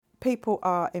people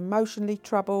are emotionally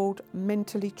troubled,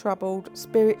 mentally troubled,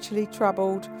 spiritually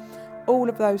troubled, all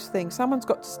of those things. Someone's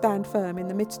got to stand firm in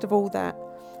the midst of all that,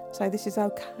 say this is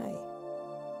okay.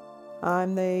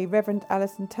 I'm the Reverend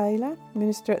Alison Taylor,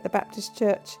 minister at the Baptist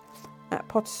Church at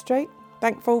Potter Street.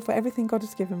 Thankful for everything God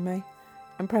has given me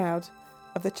and proud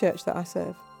of the church that I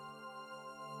serve.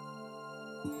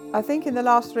 I think in the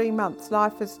last 3 months,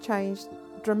 life has changed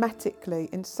dramatically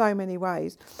in so many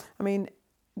ways. I mean,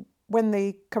 when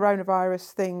the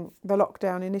coronavirus thing, the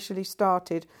lockdown initially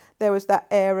started, there was that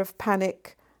air of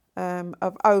panic,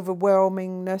 of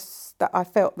overwhelmingness, that I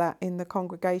felt that in the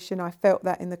congregation, I felt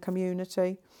that in the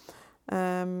community.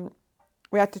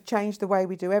 We had to change the way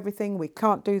we do everything. We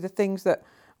can't do the things that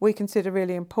we consider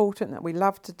really important, that we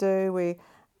love to do. We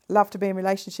love to be in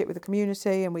relationship with the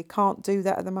community, and we can't do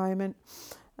that at the moment.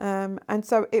 And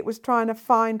so it was trying to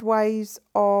find ways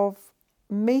of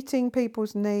meeting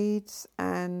people's needs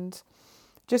and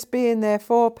just being there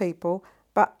for people,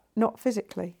 but not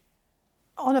physically.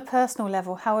 On a personal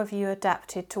level, how have you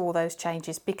adapted to all those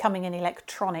changes, becoming an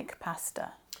electronic pastor?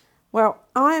 Well,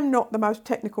 I am not the most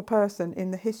technical person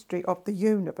in the history of the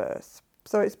universe,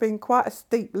 so it's been quite a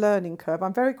steep learning curve.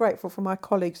 I'm very grateful for my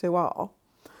colleagues who are.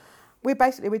 We're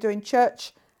doing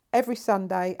church every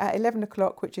Sunday at 11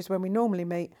 o'clock, which is when we normally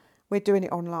meet. We're doing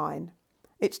it online.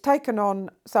 It's taken on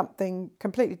something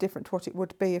completely different to what it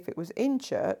would be if it was in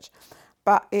church,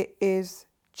 but it is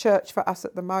church for us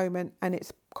at the moment, and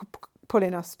it's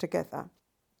pulling us together.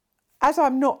 As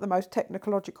I'm not the most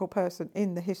technological person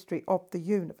in the history of the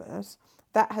universe,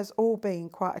 that has all been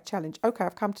quite a challenge. Okay,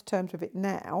 I've come to terms with it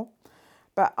now,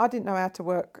 but I didn't know how to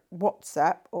work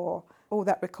WhatsApp or all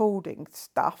that recording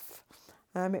stuff.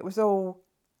 It was all,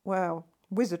 well,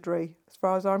 wizardry as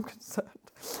far as I'm concerned.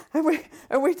 And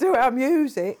we do our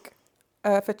music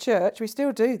for church. We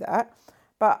still do that,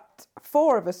 but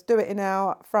 4 of us do it in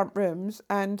our front rooms,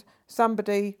 and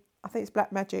somebody, I think it's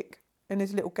Black Magic, in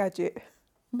his little gadget,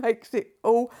 makes it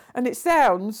all, and it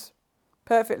sounds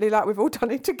perfectly like we've all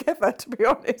done it together, to be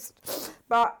honest.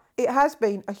 But it has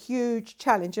been a huge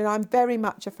challenge, and I'm very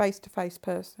much a face-to-face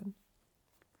person.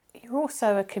 You're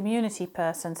also a community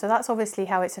person, so that's obviously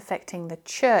how it's affecting the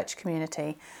church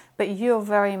community, but you're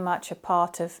very much a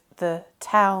part of the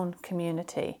town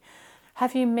community.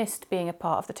 Have you missed being a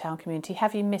part of the town community?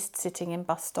 Have you missed sitting in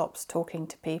bus stops, talking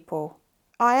to people?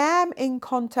 I am in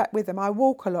contact with them. I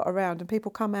walk a lot around, and people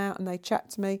come out and they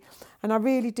chat to me, and I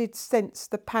really did sense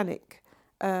the panic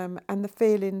and the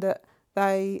feeling that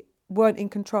they weren't in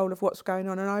control of what's going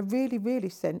on. And I really, really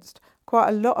sensed quite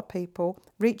a lot of people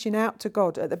reaching out to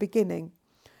God at the beginning,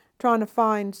 trying to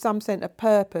find some sense of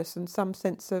purpose and some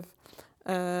sense of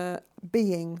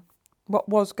being, what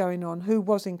was going on, who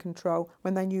was in control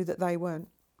when they knew that they weren't.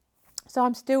 So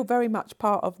I'm still very much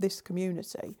part of this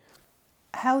community.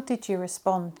 How did you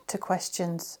respond to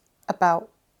questions about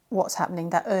what's happening,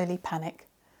 that early panic?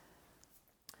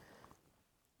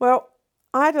 Well,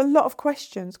 I had a lot of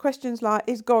questions like,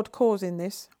 is God causing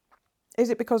this? Is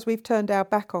it because we've turned our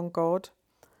back on God?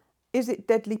 Is it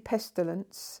deadly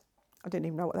pestilence? I didn't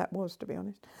even know what that was, to be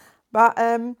honest. But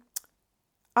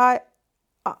I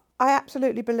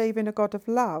absolutely believe in a God of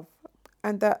love,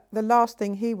 and that the last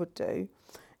thing he would do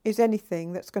is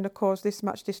anything that's going to cause this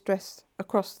much distress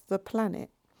across the planet.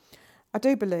 I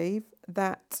do believe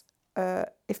that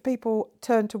if people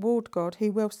turn toward God,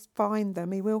 he will find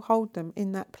them, he will hold them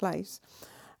in that place.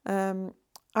 I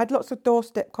had lots of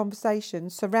doorstep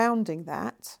conversations surrounding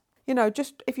that. You know,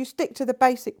 just if you stick to the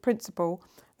basic principle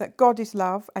that God is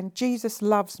love and Jesus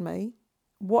loves me,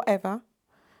 whatever,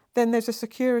 then there's a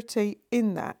security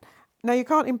in that. Now, you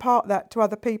can't impart that to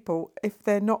other people if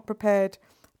they're not prepared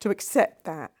to accept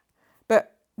that.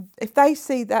 But if they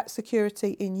see that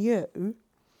security in you,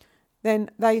 then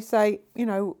they say, you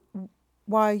know,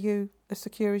 why are you as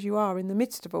secure as you are in the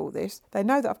midst of all this? They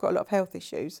know that I've got a lot of health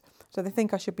issues, so they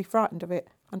think I should be frightened of it,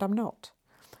 and I'm not.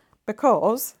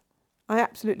 Because I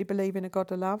absolutely believe in a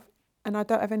God of love, and I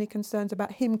don't have any concerns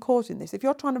about him causing this. If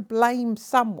you're trying to blame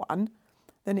someone,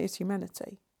 then it is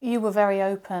humanity. You were very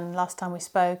open last time we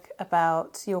spoke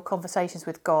about your conversations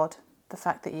with God, the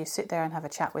fact that you sit there and have a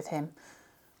chat with him.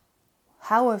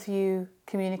 How have you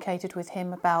communicated with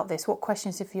him about this? What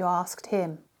questions have you asked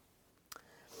him?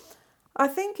 I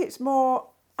think it's more,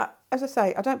 as I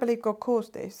say, I don't believe God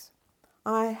caused this.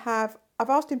 I've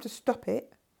asked him to stop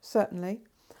it, certainly.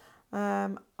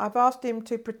 I've asked him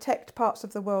to protect parts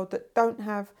of the world that don't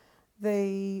have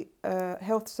the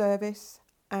health service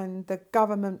and the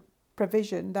government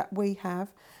provision that we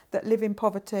have, that live in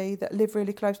poverty, that live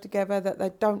really close together, that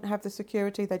they don't have the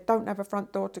security, they don't have a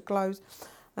front door to close.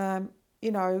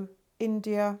 You know,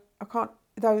 India,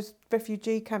 those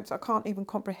refugee camps, I can't even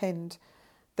comprehend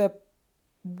the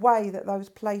way that those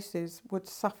places would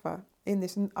suffer in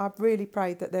this. And I've really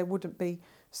prayed that there wouldn't be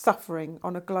suffering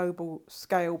on a global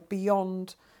scale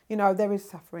beyond, there is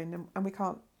suffering and we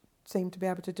can't seem to be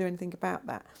able to do anything about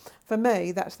that. For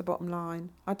me, that's the bottom line.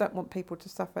 I don't want people to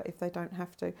suffer if they don't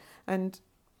have to. And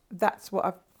that's what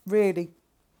I've really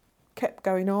kept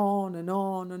going on and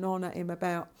on and on at him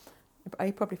about.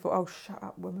 He probably thought, oh, shut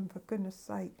up, woman, for goodness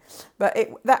sake. But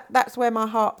that's where my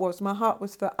heart was. My heart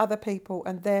was for other people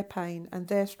and their pain and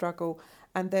their struggle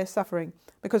and their suffering,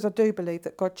 because I do believe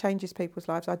that God changes people's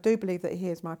lives. I do believe that he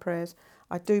hears my prayers.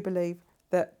 I do believe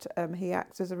that he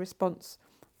acts as a response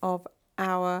of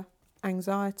our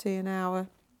anxiety and our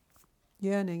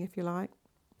yearning, if you like.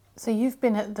 So you've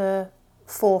been at the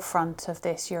forefront of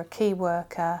this. You're a key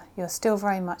worker. You're still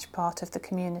very much part of the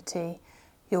community.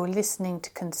 You're listening to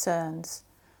concerns.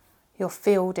 You're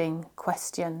fielding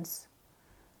questions.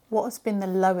 What has been the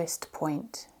lowest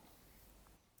point?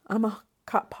 I'm a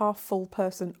cup half full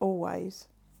person always.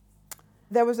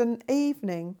 There was an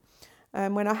evening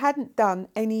when I hadn't done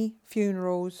any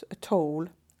funerals at all.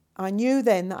 I knew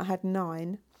then that I had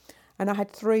 9 and I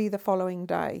had 3 the following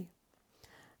day.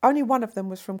 Only one of them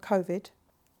was from COVID.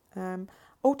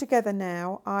 Altogether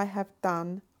now I have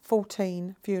done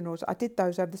 14 funerals. I did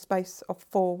those over the space of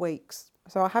 4 weeks.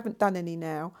 So I haven't done any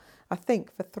now, I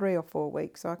think for 3 or 4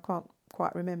 weeks. So I can't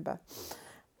quite remember.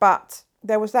 But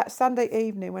there was that Sunday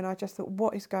evening when I just thought,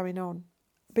 what is going on?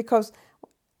 Because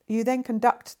you then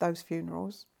conduct those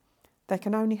funerals. They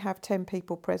can only have 10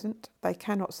 people present. They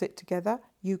cannot sit together.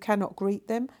 You cannot greet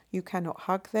them. You cannot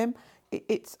hug them.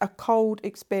 It's a cold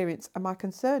experience. And my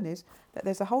concern is that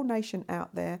there's a whole nation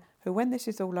out there who, when this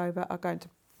is all over, are going to,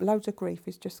 loads of grief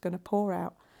is just going to pour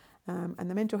out. And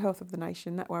the mental health of the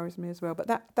nation, that worries me as well. But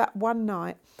that one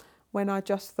night when I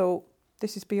just thought,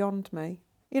 this is beyond me.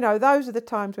 Those are the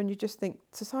times when you just think,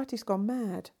 society's gone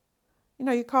mad.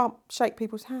 You can't shake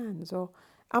people's hands, or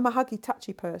I'm a huggy,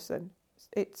 touchy person.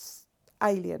 It's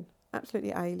alien,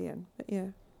 absolutely alien. But yeah.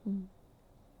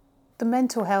 The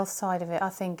mental health side of it, I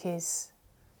think,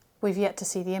 we've yet to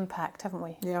see the impact, haven't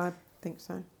we? Yeah, I think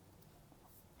so.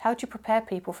 How do you prepare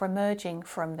people for emerging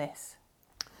from this?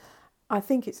 I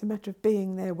think it's a matter of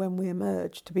being there when we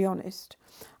emerge, to be honest.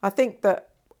 I think that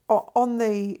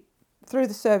through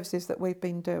the services that we've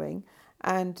been doing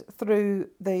and through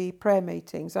the prayer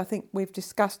meetings, I think we've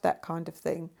discussed that kind of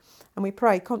thing. And we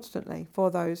pray constantly for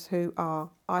those who are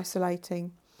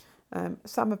isolating.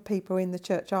 Some of people in the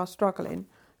church are struggling,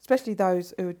 especially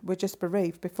those who were just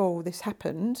bereaved before this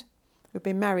happened, who've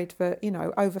been married for,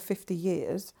 over 50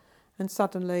 years, and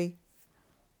suddenly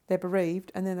they're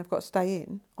bereaved and then they've got to stay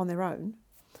in on their own.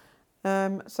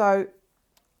 So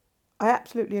I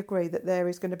absolutely agree that there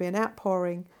is going to be an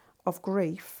outpouring of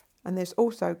grief, and there's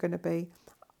also going to be,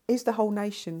 is the whole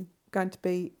nation going to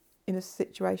be in a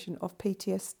situation of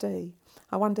PTSD?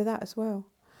 I wonder that as well.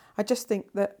 I just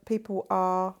think that people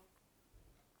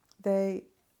they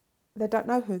don't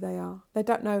know who they are. They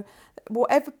don't know,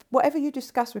 whatever you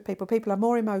discuss with people are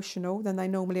more emotional than they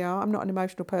normally are. I'm not an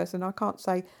emotional person. I can't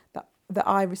say that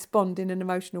I respond in an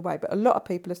emotional way, but a lot of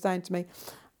people are saying to me,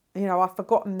 I've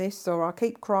forgotten this, or I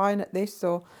keep crying at this,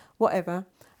 or whatever.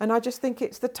 And I just think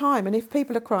it's the time. And if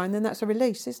people are crying, then that's a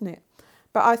release, isn't it?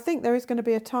 But I think there is going to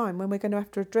be a time when we're going to have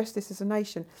to address this as a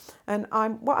nation. And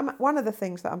one of the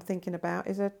things that I'm thinking about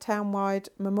is a town-wide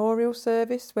memorial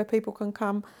service where people can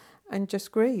come and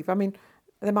just grieve. I mean,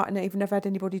 they might not even have had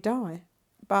anybody die,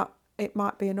 but it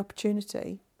might be an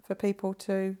opportunity for people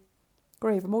to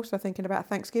grieve. I'm also thinking about a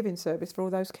Thanksgiving service for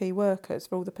all those key workers,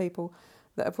 for all the people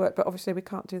that have worked, but obviously we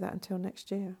can't do that until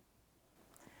next year.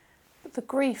 But the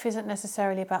grief isn't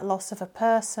necessarily about loss of a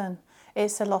person.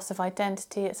 It's a loss of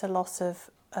identity. It's a loss of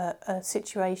a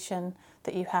situation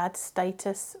that you had,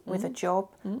 status with a job.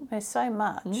 There's so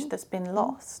much that's been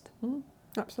lost.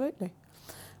 Absolutely.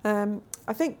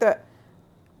 I think that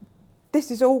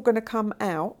this is all going to come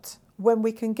out when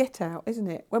we can get out, isn't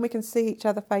it? When we can see each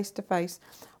other face to face.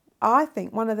 I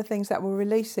think one of the things that will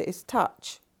release it is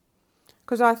touch.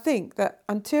 Because I think that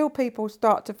until people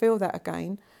start to feel that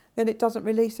again, then it doesn't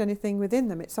release anything within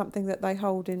them. It's something that they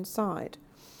hold inside.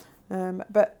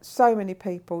 But so many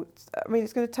people,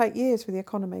 it's going to take years for the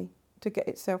economy to get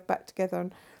itself back together.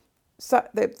 And so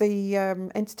the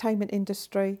entertainment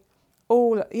industry,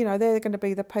 they're going to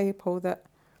be the people that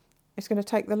it's going to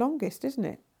take the longest, isn't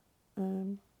it?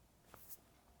 Who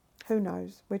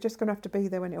knows? We're just going to have to be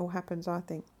there when it all happens, I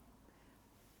think.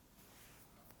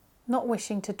 Not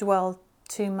wishing to dwell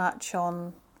too much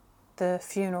on the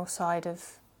funeral side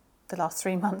of the last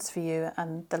 3 months for you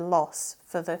and the loss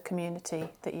for the community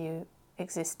that you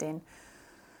exist in.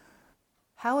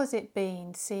 How has it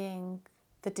been seeing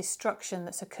the destruction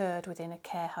that's occurred within a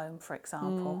care home, for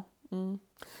example?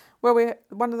 Well,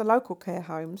 one of the local care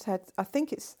homes had, I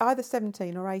think it's either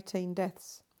 17 or 18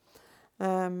 deaths.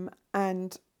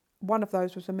 And one of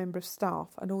those was a member of staff,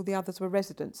 and all the others were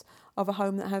residents of a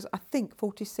home that has, I think,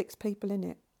 46 people in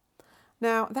it.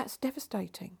 Now, that's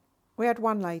devastating. We had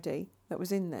one lady that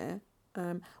was in there.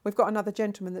 We've got another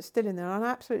gentleman that's still in there, and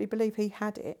I absolutely believe he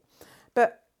had it.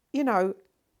 But, you know,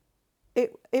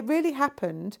 it really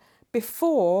happened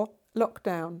before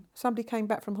lockdown. Somebody came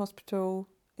back from hospital.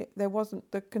 There wasn't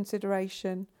the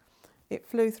consideration. It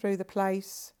flew through the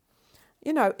place.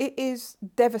 You know, it is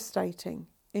devastating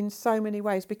in so many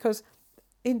ways, because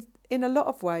in a lot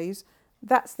of ways,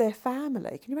 that's their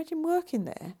family. Can you imagine working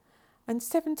there and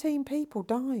 17 people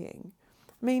dying?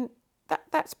 I mean,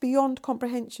 that's beyond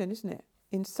comprehension, isn't it?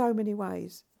 In so many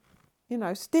ways. You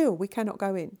know, still we cannot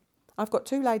go in. I've got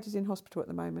 2 ladies in hospital at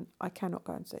the moment. I cannot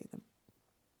go and see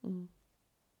them.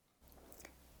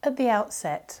 At the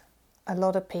outset, a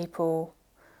lot of people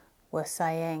were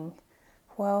saying,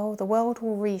 well, the world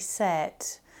will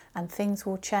reset and things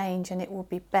will change and it will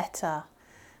be better.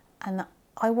 And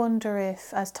I wonder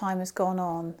if, as time has gone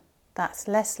on, that's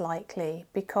less likely,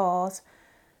 because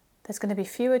there's going to be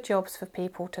fewer jobs for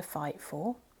people to fight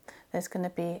for. There's going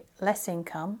to be less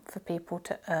income for people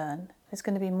to earn. There's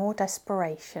going to be more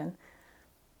desperation.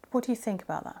 What do you think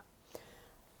about that?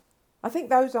 I think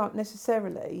those aren't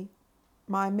necessarily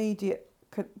my immediate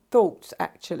thoughts,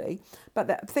 actually, but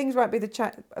that things won't be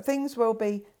things will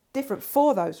be different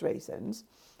for those reasons.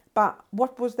 But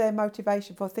what was their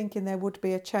motivation for thinking there would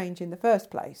be a change in the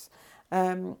first place?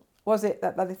 Was it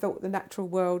that they thought the natural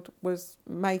world was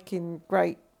making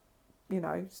great,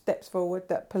 steps forward,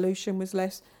 that pollution was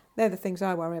less? They're the things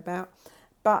I worry about.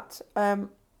 But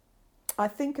I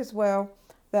think as well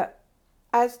that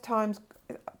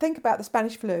think about the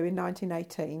Spanish flu in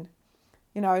 1918.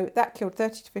 That killed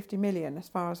 30 to 50 million, as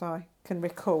far as I can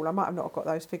recall. I might have not got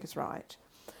those figures right.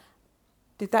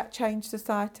 Did that change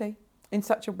society in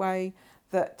such a way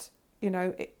that,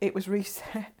 it was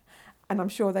reset? And I'm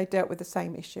sure they dealt with the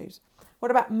same issues.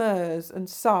 What about MERS and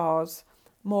SARS,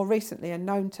 more recently and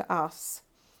known to us?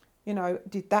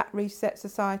 Did that reset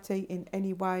society in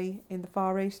any way in the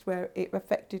Far East where it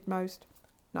affected most?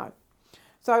 No.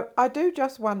 So I do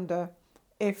just wonder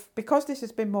if, because this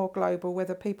has been more global,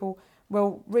 whether people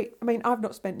will... I've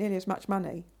not spent nearly as much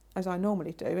money as I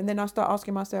normally do. And then I start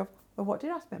asking myself, well, what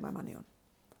did I spend my money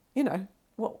on?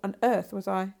 What on earth was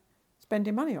I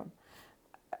spending money on?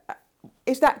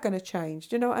 Is that going to change?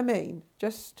 Do you know what I mean?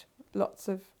 Just lots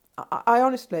of... I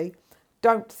honestly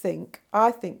don't think...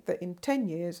 I think that in 10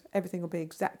 years, everything will be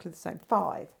exactly the same.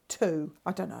 5, 2,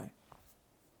 I don't know.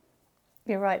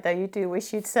 You're right, though. You do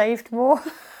wish you'd saved more.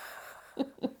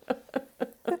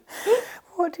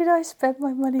 What did I spend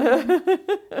my money on?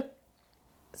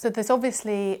 So there's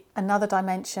obviously another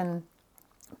dimension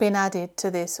been added to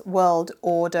this world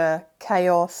order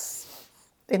chaos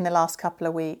in the last couple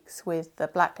of weeks with the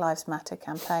Black Lives Matter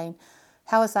campaign.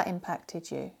 How has that impacted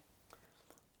you?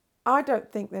 I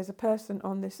don't think there's a person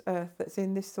on this earth that's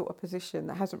in this sort of position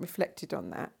that hasn't reflected on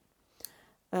that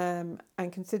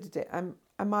and considered it. And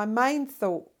my main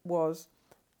thought was,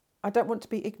 I don't want to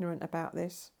be ignorant about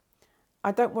this.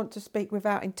 I don't want to speak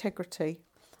without integrity,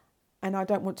 and I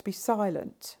don't want to be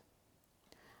silent.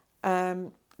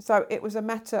 So it was a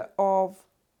matter of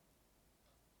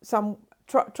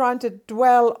trying to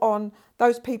dwell on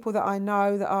those people that I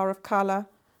know that are of colour,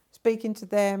 speaking to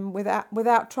them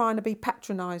without trying to be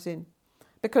patronising,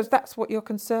 because that's what your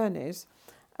concern is.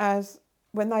 As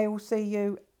when they all see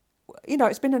you,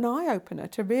 it's been an eye-opener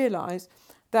to realise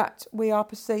that we are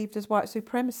perceived as white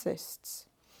supremacists,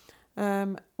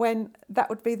 when that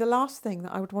would be the last thing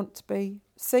that I would want to be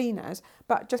seen as.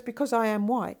 But just because I am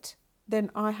white,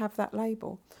 then I have that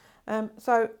label.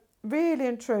 So really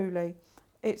and truly,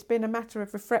 it's been a matter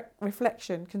of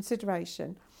reflection,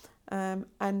 consideration. And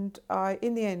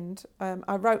in the end,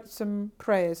 I wrote some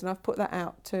prayers, and I've put that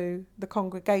out to the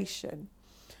congregation.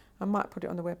 I might put it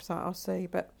on the website, I'll see.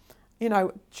 But,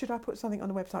 should I put something on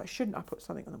the website? Shouldn't I put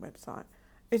something on the website?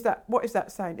 What is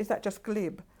that saying? Is that just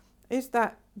glib? Is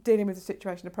that dealing with the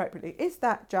situation appropriately? Is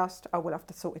that just, we'll have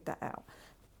to sort that out?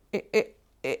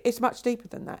 It's much deeper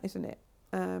than that, isn't it?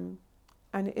 And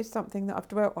it is something that I've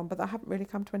dwelt on, but I haven't really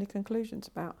come to any conclusions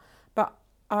about. But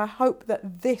I hope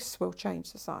that this will change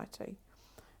society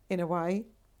in a way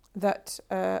that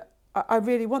I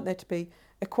really want there to be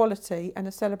equality and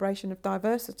a celebration of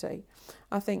diversity.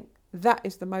 I think that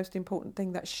is the most important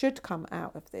thing that should come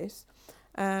out of this.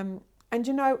 And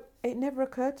it never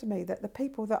occurred to me that the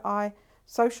people that I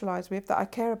socialise with, that I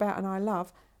care about and I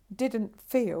love, didn't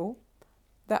feel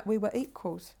that we were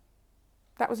equals.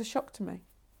 That was a shock to me.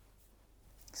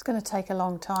 It's going to take a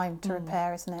long time to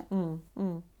repair, isn't it?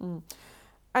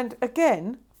 And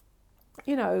again,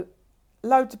 you know,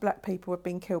 loads of black people have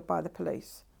been killed by the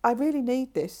police. I really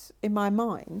need this in my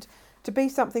mind to be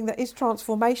something that is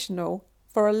transformational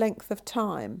for a length of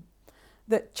time,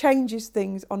 that changes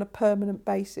things on a permanent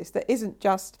basis, that isn't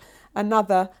just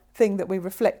another thing that we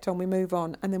reflect on, we move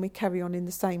on, and then we carry on in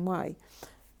the same way.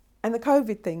 And the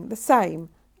COVID thing, the same.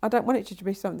 I don't want it to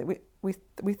be something that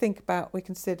we think about, we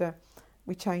consider,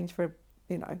 we change for,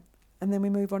 you know, and then we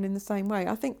move on in the same way.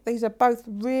 I think these are both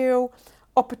real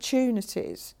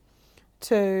opportunities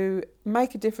to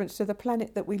make a difference to the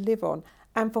planet that we live on,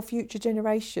 and for future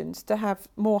generations to have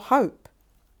more hope,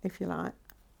 if you like.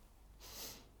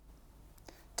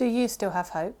 Do you still have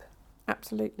hope?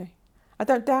 Absolutely. I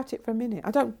don't doubt it for a minute.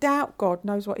 I don't doubt God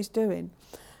knows what he's doing.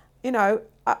 You know,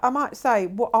 I might say,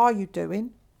 what are you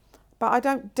doing? But I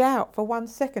don't doubt for 1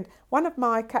 second. One of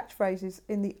my catchphrases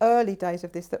in the early days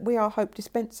of this, that we are hope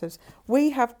dispensers.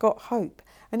 We have got hope.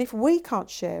 And if we can't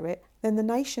share it, then the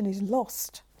nation is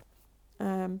lost.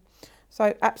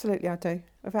 So absolutely I do.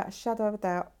 Without a shadow of a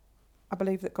doubt, I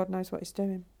believe that God knows what he's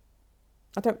doing.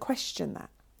 I don't question that.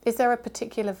 Is there a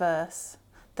particular verse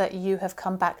that you have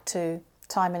come back to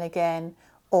time and again,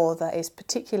 or that is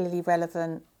particularly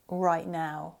relevant right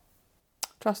now?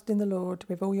 Trust in the Lord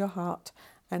with all your heart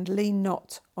and lean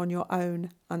not on your own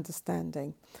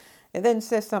understanding. It then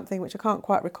says something which I can't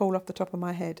quite recall off the top of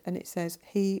my head, and it says,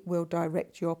 he will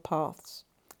direct your paths.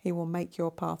 He will make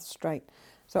your paths straight.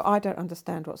 So I don't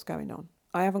understand what's going on.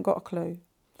 I haven't got a clue.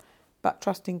 But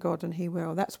trust in God and he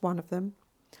will. That's one of them.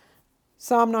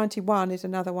 Psalm 91 is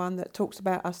another one that talks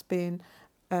about us being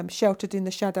sheltered in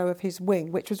the shadow of his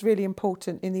wing, which was really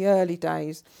important in the early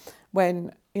days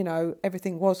when, you know,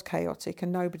 everything was chaotic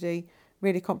and nobody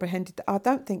really comprehended. I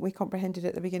don't think we comprehended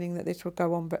at the beginning that this would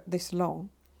go on but this long.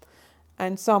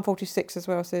 And Psalm 46 as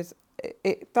well says,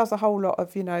 it does a whole lot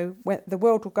of, you know, when the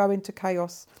world will go into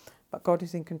chaos, but God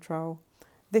is in control.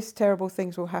 This terrible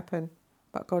things will happen,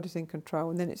 but God is in control.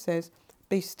 And then it says,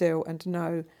 be still and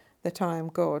know that I am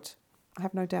God. I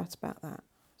have no doubt about that.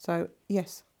 So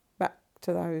yes, back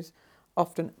to those.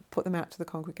 Often put them out to the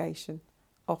congregation.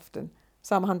 Often.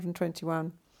 Psalm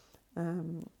 121.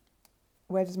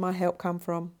 Where does my help come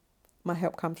from? My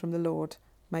help comes from the Lord,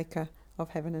 maker of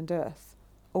heaven and earth.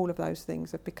 All of those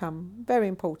things have become very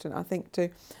important, I think, to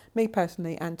me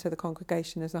personally and to the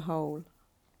congregation as a whole.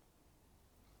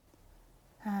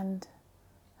 And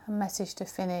a message to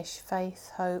finish,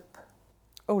 faith, hope.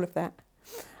 All of that.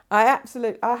 I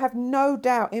have no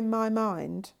doubt in my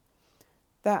mind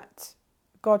that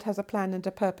God has a plan and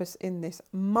a purpose in this.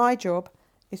 My job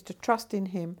is to trust in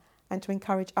him and to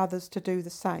encourage others to do the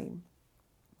same.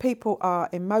 People are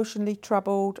emotionally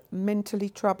troubled, mentally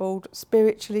troubled,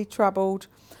 spiritually troubled,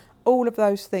 all of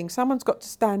those things. Someone's got to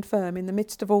stand firm in the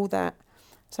midst of all that,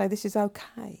 say this is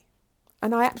okay.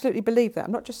 And I absolutely believe that.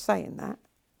 I'm not just saying that.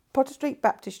 Potter Street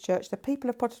Baptist Church, the people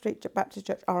of Potter Street Baptist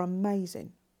Church are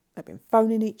amazing. They've been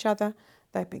phoning each other,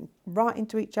 they've been writing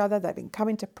to each other, they've been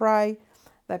coming to pray,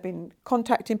 they've been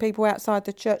contacting people outside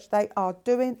the church. They are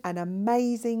doing an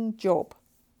amazing job.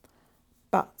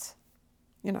 But,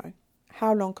 you know,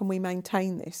 how long can we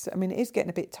maintain this? I mean, it is getting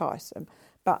a bit tiresome,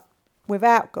 but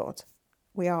without God,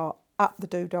 we are up the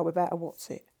doodah without a what's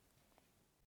it.